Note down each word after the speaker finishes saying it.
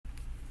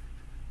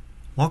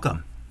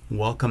Welcome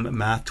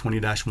Math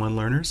 20-1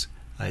 learners.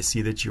 I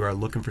see that you are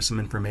looking for some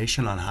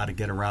information on how to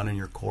get around in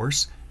your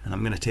course, and I'm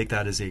going to take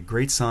that as a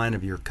great sign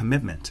of your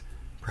commitment,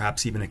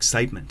 perhaps even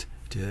excitement,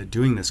 to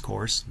doing this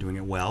course, doing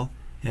it well,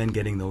 and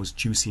getting those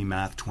juicy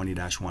Math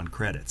 20-1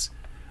 credits.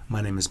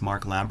 My name is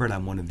Mark Lambert.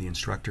 I'm one of the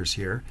instructors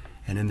here,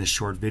 and in this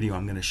short video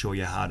I'm going to show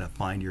you how to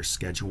find your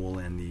schedule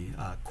and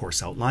the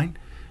course outline,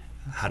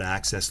 how to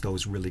access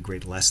those really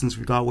great lessons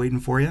we've got waiting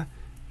for you,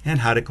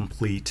 and how to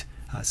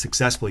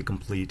successfully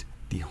complete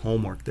the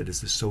homework that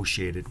is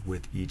associated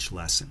with each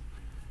lesson.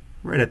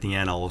 Right at the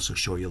end, I'll also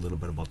show you a little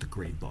bit about the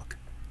grade book.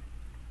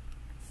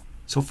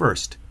 So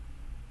first,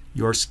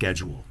 your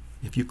schedule.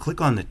 If you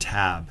click on the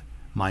tab,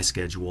 My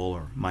Schedule,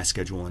 or My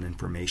Schedule and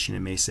Information,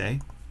 it may say,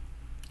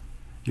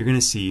 you're going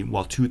to see,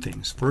 well, two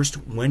things.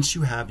 First, once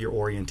you have your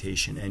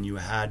orientation and you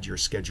had your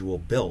schedule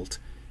built,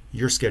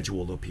 your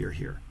schedule will appear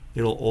here.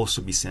 It'll also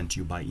be sent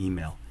to you by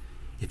email.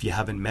 If you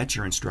haven't met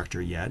your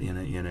instructor yet in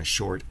a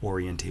short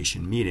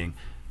orientation meeting,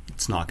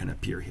 it's not going to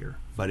appear here,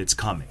 but it's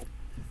coming.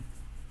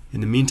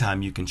 In the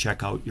meantime, you can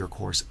check out your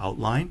course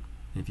outline.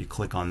 If you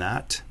click on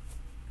that,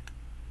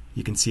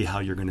 you can see how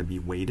you're going to be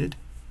weighted,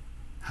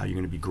 how you're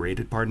going to be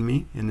graded,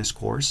 in this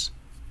course.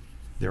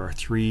 There are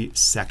 3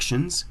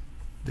 sections.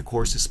 The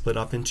course is split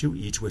up into,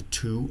 each with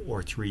 2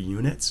 or 3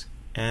 units,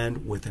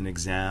 and with an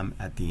exam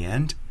at the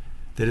end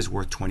that is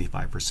worth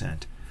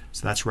 25%.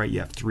 So that's right, you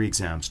have 3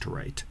 exams to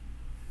write.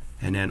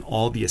 And then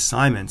all the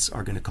assignments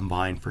are going to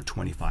combine for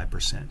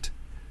 25%.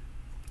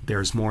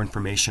 There's more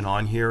information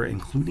on here,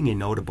 including a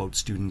note about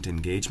student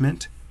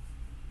engagement.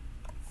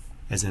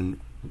 As an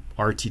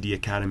RTD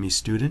Academy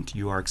student,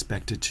 you are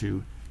expected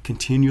to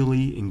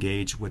continually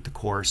engage with the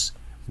course,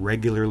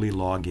 regularly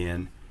log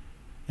in,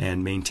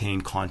 and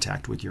maintain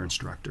contact with your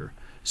instructor.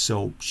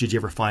 So should you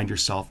ever find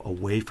yourself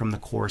away from the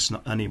course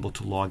and unable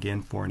to log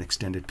in for an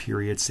extended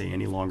period, say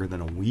any longer than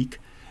a week,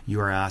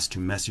 you are asked to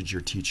message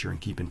your teacher and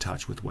keep in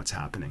touch with what's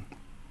happening.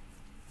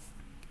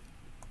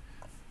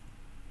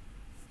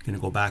 I'm going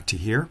to go back to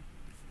here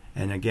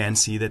and again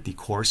see that the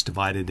course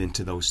divided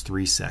into those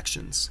 3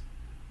 sections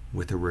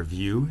with a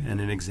review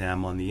and an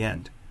exam on the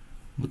end.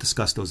 We'll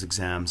discuss those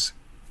exams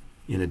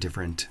in a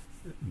different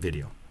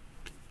video.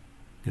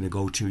 I'm going to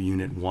go to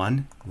Unit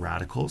 1,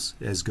 Radicals,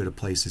 as good a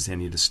place as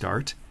any to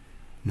start.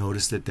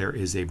 Notice that there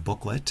is a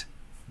booklet,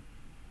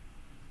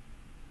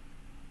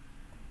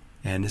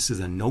 and this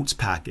is a notes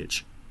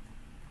package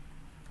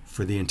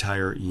for the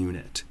entire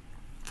unit,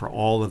 for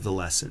all of the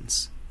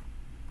lessons.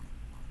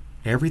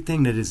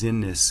 Everything that is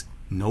in this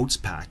notes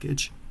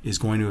package is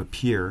going to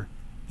appear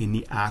in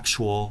the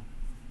actual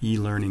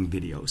e-learning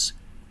videos.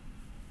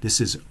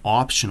 This is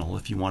optional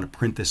if you want to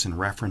print this and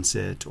reference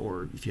it,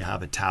 or if you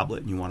have a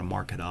tablet and you want to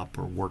mark it up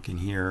or work in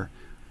here,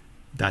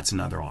 that's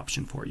another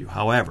option for you.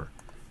 However,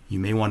 you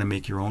may want to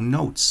make your own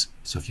notes.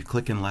 So if you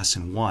click in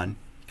Lesson 1,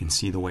 you can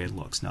see the way it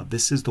looks. Now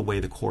this is the way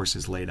the course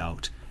is laid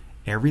out.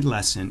 Every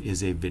lesson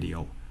is a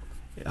video.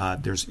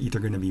 There's either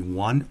going to be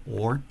 1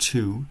 or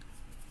 2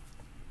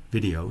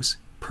 videos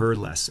per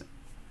lesson.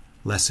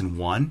 Lesson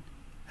 1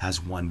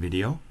 has 1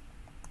 video.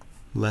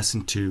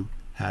 Lesson 2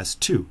 has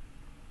 2.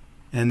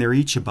 And they're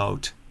each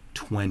about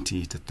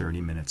 20 to 30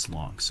 minutes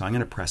long. So I'm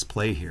going to press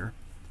play here.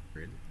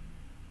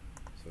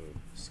 So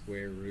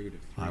square root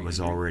of 300. I was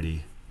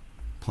already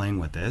playing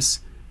with this.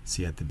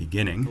 See at the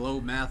beginning.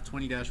 Hello Math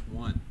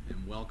 20-1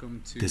 and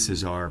welcome to this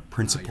is our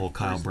principal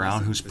Kyle Brown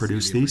lesson. who's This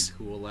produced is a these.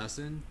 cool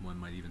lesson. One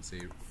might even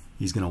say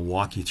He's going to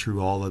walk you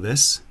through all of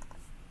this,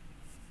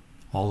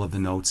 all of the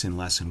notes in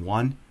Lesson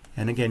 1.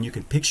 And again, you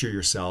can picture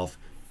yourself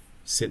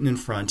sitting in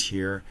front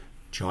here,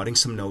 jotting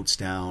some notes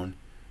down,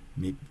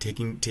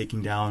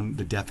 taking down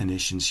the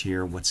definitions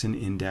here, what's an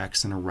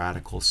index and a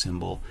radical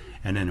symbol,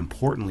 and then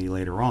importantly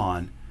later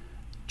on,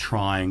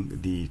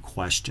 trying the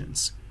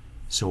questions.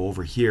 So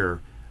over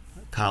here,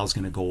 Kyle's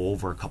going to go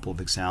over a couple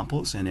of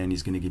examples, and then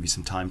he's going to give you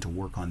some time to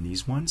work on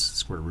these ones,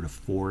 square root of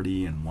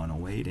 40 and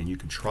 108, and you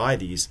can try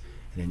these,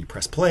 and then you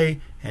press play,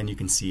 and you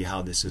can see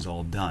how this is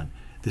all done.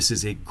 This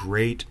is a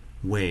great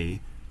way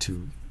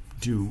to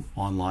do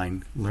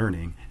online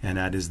learning, and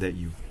that is that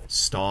you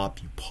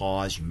stop, you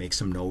pause, you make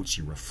some notes,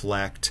 you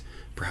reflect,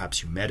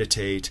 perhaps you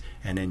meditate,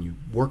 and then you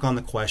work on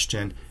the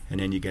question,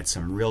 and then you get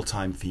some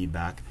real-time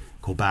feedback.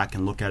 Go back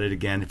and look at it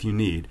again if you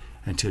need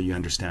until you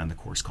understand the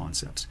course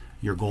concepts.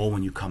 Your goal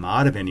when you come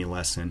out of any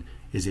lesson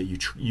is that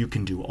you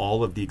can do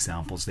all of the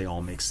examples, they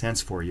all make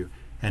sense for you,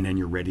 and then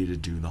you're ready to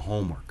do the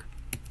homework.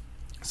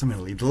 So I'm going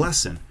to leave the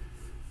lesson.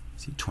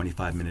 See,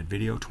 25-minute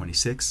video,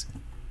 26.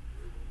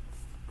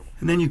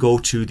 And then you go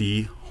to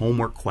the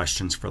homework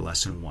questions for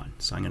Lesson 1.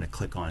 So I'm going to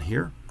click on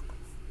here.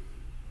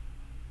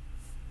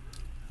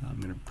 I'm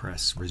going to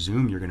press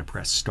resume. You're going to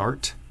press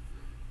start.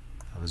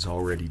 I was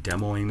already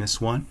demoing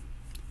this one.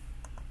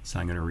 So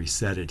I'm going to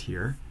reset it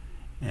here.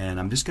 And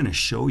I'm just going to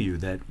show you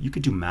that you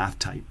could do math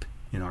type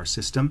in our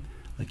system.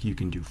 Like you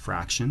can do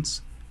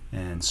fractions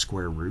and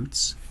square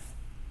roots.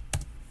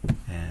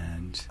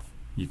 And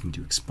you can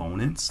do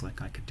exponents.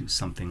 Like I could do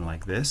something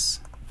like this.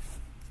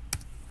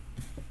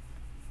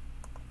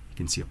 You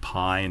can see a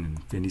pi and an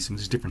infinity symbol.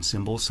 There's different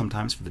symbols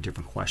sometimes for the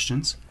different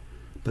questions.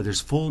 But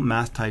there's full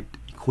math type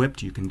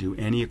equipped. You can do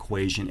any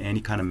equation, any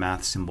kind of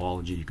math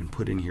symbology you can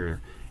put in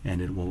here,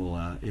 and it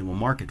will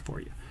mark it for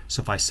you.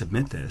 So if I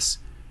submit this,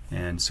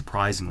 and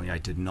surprisingly I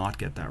did not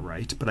get that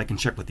right, but I can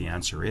check what the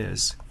answer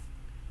is,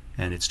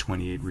 and it's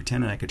 28 root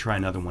 10, and I could try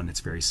another one that's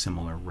very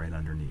similar right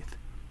underneath.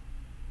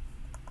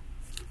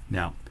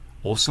 Now,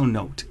 also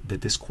note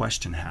that this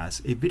question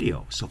has a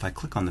video. So if I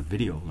click on the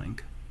video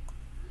link,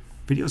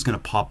 video is going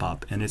to pop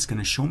up and it's going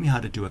to show me how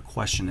to do a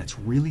question that's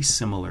really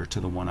similar to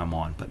the one I'm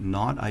on, but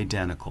not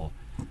identical.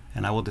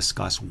 And I will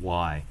discuss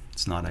why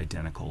it's not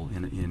identical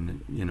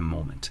in a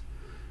moment.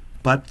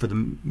 But for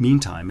the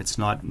meantime, it's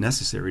not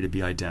necessary to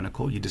be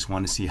identical. You just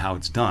want to see how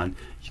it's done.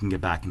 You can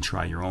get back and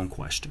try your own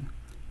question.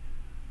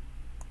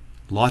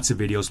 Lots of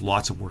videos,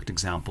 lots of worked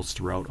examples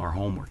throughout our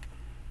homework.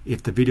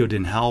 If the video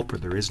didn't help or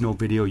there is no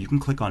video, you can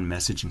click on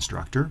Message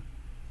Instructor.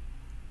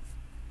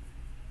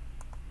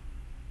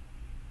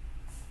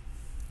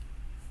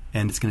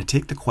 And it's going to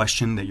take the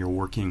question that you're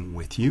working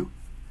with you.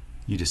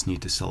 You just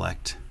need to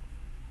select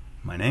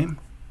my name,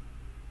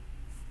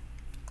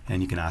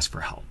 and you can ask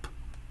for help,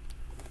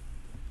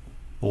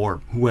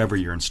 or whoever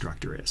your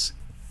instructor is.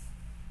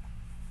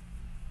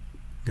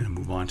 I'm going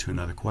to move on to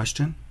another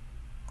question.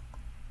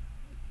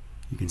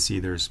 You can see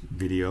there's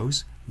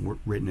videos,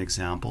 written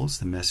examples.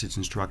 The message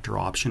instructor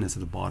option is at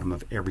the bottom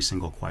of every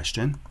single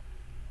question.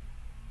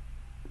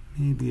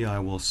 Maybe I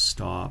will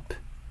stop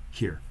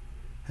here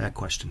at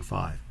question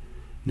 5.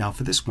 Now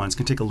for this one, it's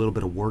going to take a little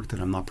bit of work that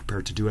I'm not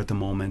prepared to do at the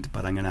moment,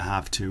 but I'm going to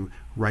have to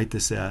write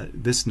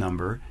this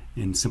number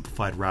in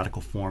simplified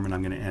radical form, and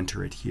I'm going to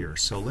enter it here.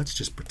 So let's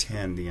just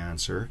pretend the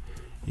answer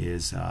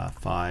is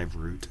 5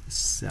 root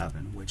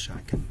 7, which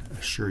I can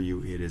assure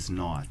you it is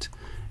not.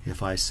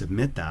 If I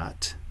submit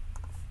that,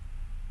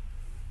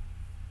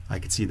 I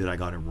could see that I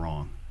got it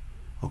wrong.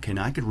 Okay,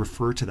 now I could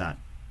refer to that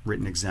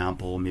written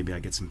example. Maybe I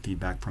get some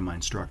feedback from my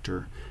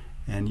instructor,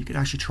 and you could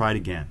actually try it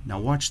again. Now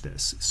watch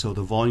this. So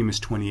the volume is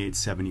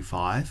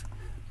 2875,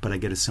 but I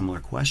get a similar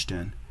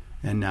question,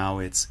 and now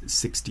it's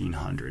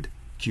 1600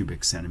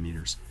 cubic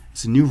centimeters.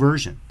 It's a new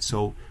version.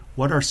 So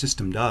what our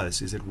system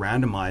does is it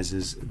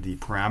randomizes the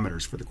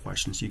parameters for the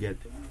questions. You get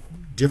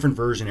different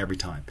version every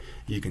time.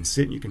 You can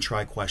sit and you can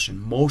try a question.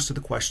 Most of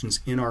the questions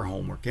in our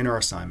homework, in our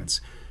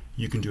assignments,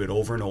 you can do it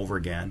over and over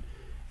again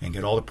and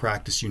get all the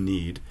practice you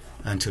need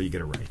until you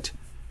get it right.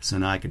 So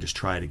now I could just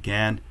try it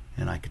again,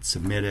 and I could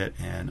submit it,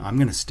 and I'm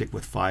going to stick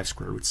with 5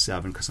 square root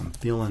 7 because I'm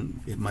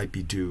feeling it might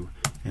be due.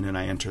 And then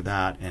I enter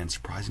that, and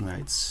surprisingly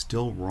it's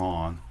still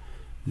wrong.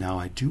 Now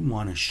I do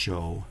want to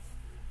show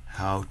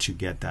how to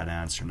get that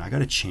answer, and I got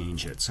to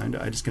change it. So I'm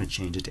just going to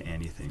change it to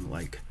anything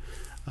like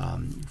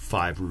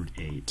 5 root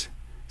 8.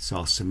 So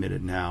I'll submit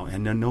it now,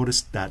 and then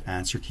notice that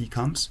answer key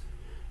comes,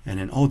 and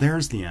then oh,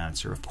 there's the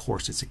answer. Of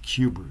course it's a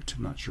cube root.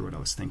 I'm not sure what I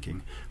was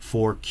thinking.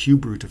 4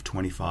 cube root of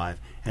 25,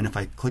 and if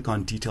I click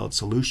on detailed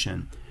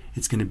solution,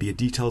 it's going to be a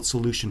detailed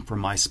solution for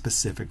my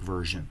specific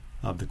version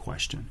of the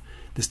question.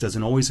 This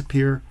doesn't always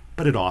appear,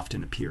 but it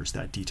often appears,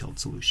 that detailed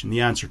solution.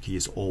 The answer key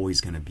is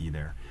always going to be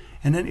there.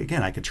 And then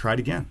again, I could try it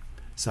again.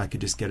 So I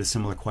could just get a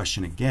similar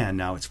question again.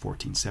 Now it's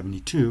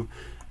 1472.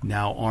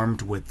 Now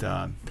armed with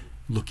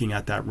looking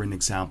at that written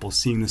example,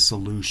 seeing the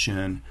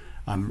solution,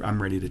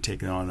 I'm ready to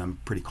take it on. I'm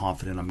pretty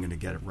confident I'm going to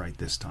get it right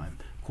this time.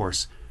 Of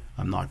course,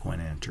 I'm not going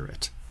to enter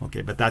it.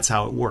 Okay, but that's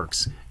how it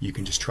works. You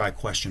can just try a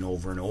question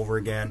over and over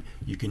again.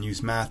 You can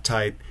use math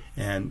type,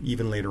 and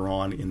even later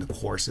on in the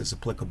course as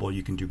applicable,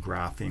 you can do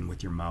graphing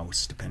with your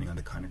mouse depending on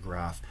the kind of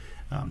graph.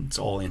 It's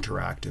all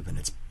interactive, and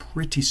it's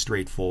pretty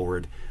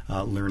straightforward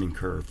learning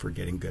curve for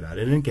getting good at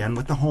it. And again,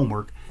 with the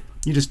homework,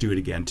 you just do it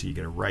again until you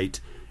get it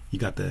right. You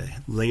got the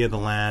lay of the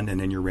land,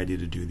 and then you're ready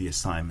to do the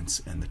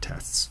assignments and the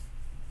tests.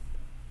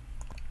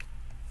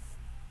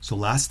 So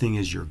last thing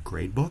is your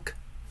grade book,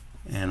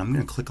 and I'm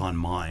going to click on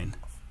mine.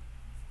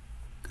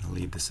 I'm going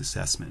to leave this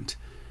assessment.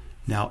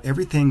 Now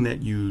everything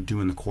that you do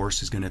in the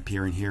course is going to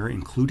appear in here,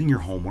 including your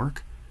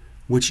homework,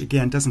 which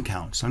again doesn't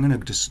count. So I'm going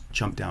to just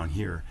jump down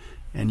here,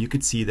 and you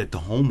could see that the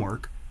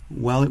homework,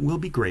 while it will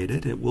be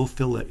graded, it will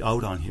fill it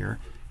out on here,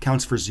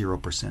 counts for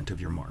 0%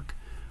 of your mark.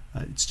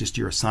 It's just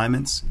your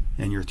assignments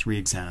and your 3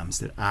 exams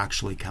that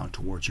actually count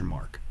towards your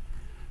mark.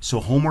 So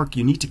homework,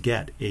 you need to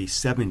get a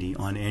 70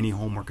 on any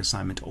homework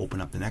assignment to open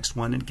up the next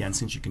one. And again,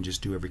 since you can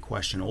just do every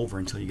question over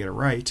until you get it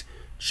right,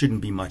 shouldn't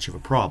be much of a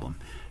problem.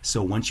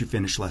 So once you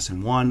finish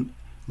lesson 1,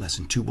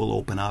 lesson 2 will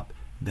open up,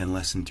 then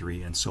lesson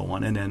 3, and so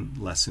on, and then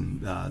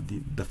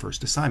the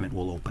first assignment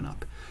will open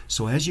up.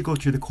 So as you go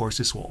through the course,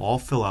 this will all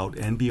fill out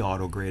and be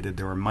auto-graded.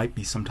 There might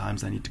be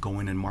sometimes I need to go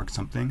in and mark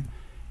something,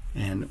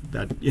 and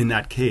in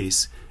that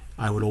case,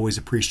 I would always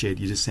appreciate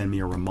you just send me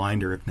a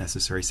reminder if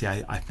necessary.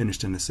 Say I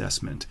finished an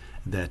assessment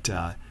that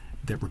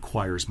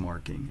requires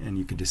marking, and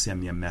you could just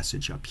send me a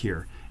message up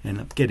here, and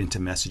I'll get into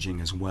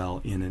messaging as well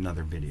in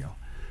another video.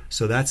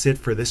 So that's it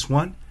for this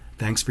one.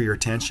 Thanks for your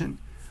attention.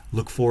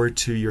 Look forward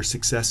to your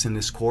success in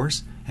this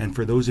course, and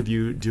for those of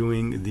you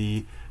doing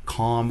the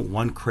COM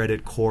 1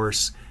 credit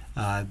course,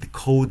 the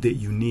code that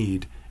you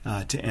need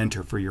to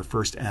enter for your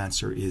first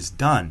answer is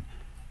done.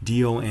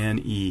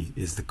 D-O-N-E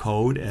is the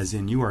code, as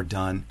in you are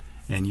done,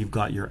 and you've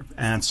got your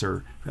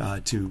answer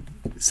to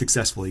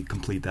successfully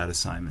complete that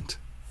assignment.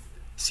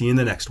 See you in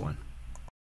the next one.